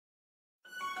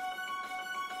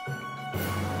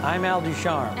I'm Al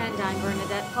Ducharme. And I'm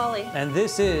Bernadette Pauley. And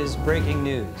this is Breaking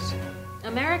News.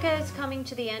 America is coming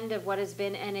to the end of what has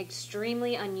been an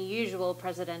extremely unusual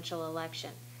presidential election.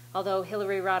 Although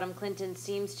Hillary Rodham Clinton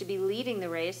seems to be leading the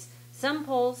race, some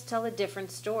polls tell a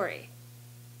different story.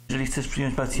 Jeżeli chcesz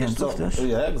przyjąć pacjentów też?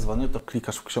 Jak dzwonię, to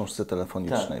klikasz w książce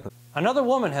telefonicznej. Another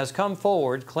woman has come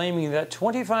forward claiming that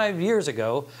 25 years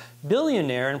ago,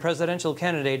 billionaire and presidential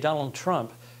candidate Donald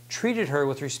Trump treated her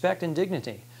with respect and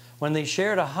dignity when they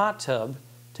shared a hot tub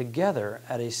together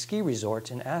at a ski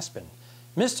resort in Aspen.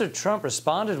 Mr. Trump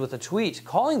responded with a tweet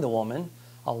calling the woman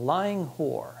a lying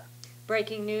whore.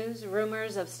 Breaking news,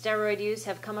 rumors of steroid use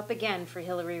have come up again for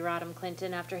Hillary Rodham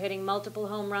Clinton after hitting multiple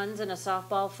home runs in a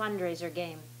softball fundraiser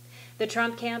game. The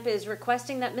Trump camp is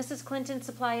requesting that Mrs. Clinton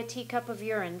supply a teacup of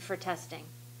urine for testing.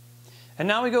 And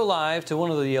now we go live to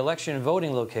one of the election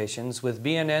voting locations with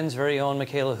BNN's very own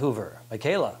Mikaela Hoover.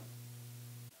 Mikaela.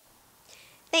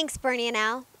 Thanks, Bernie and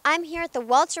Al. I'm here at the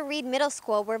Walter Reed Middle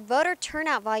School where voter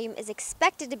turnout volume is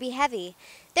expected to be heavy.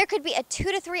 There could be a 2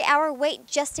 to 3 hour wait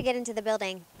just to get into the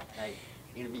building. Hey,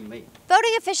 interview me.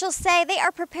 Voting officials say they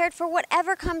are prepared for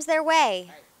whatever comes their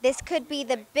way. This could be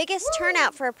the biggest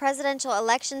turnout for a presidential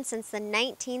election since the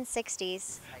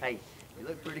 1960s. Hey, you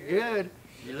look pretty good.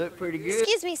 You look pretty good.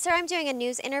 Excuse me, sir, I'm doing a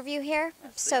news interview here.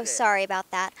 I'm so sorry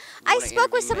about that. I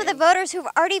spoke with some of the voters who've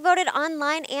already voted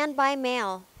online and by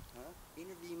mail.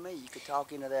 Interview me. You could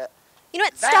talk into that. You know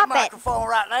what? Stop it. Microphone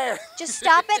right there. Just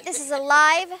stop it. This is a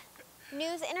live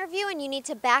news interview, and you need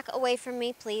to back away from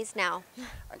me, please, now.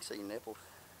 I can see your nipples.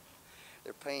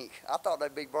 They're pink. I thought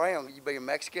they'd be brown. You being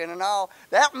Mexican and all.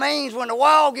 That means when the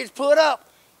wall gets put up,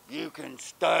 you can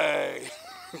stay.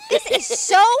 This is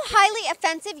so highly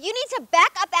offensive. You need to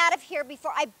back up out of here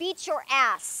before I beat your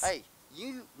ass. Hey,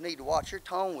 you need to watch your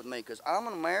tone with me because I'm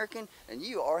an American and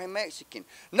you are a Mexican.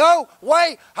 No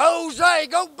way, Jose,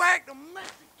 go back to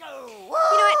Mexico. Woo! You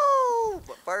know what?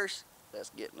 But first,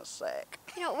 let's get in a sack.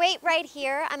 You know, wait right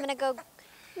here. I'm gonna go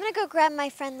grab my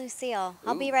friend Lucille.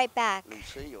 I'll be right back.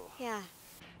 Lucille. Yeah.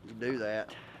 You do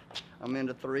that. I'm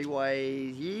into 3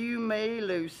 ways. You, me,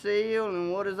 Lucille,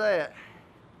 and what is that?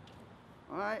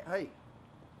 All right, hey.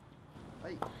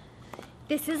 Hey.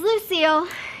 This is Lucille,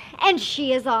 and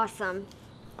she is awesome.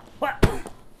 What?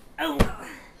 Oh.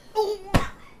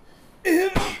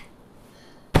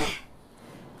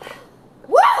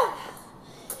 Woo!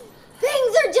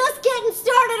 Things are just getting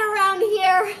started around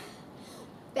here.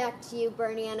 Back to you,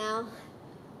 Bernie and Al.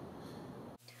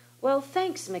 Well,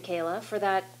 thanks, Mikaela, for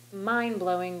that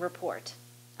mind-blowing report.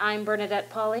 I'm Bernadette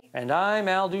Pauley. And I'm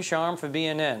Al Ducharme for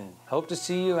BNN. Hope to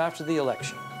see you after the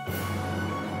election.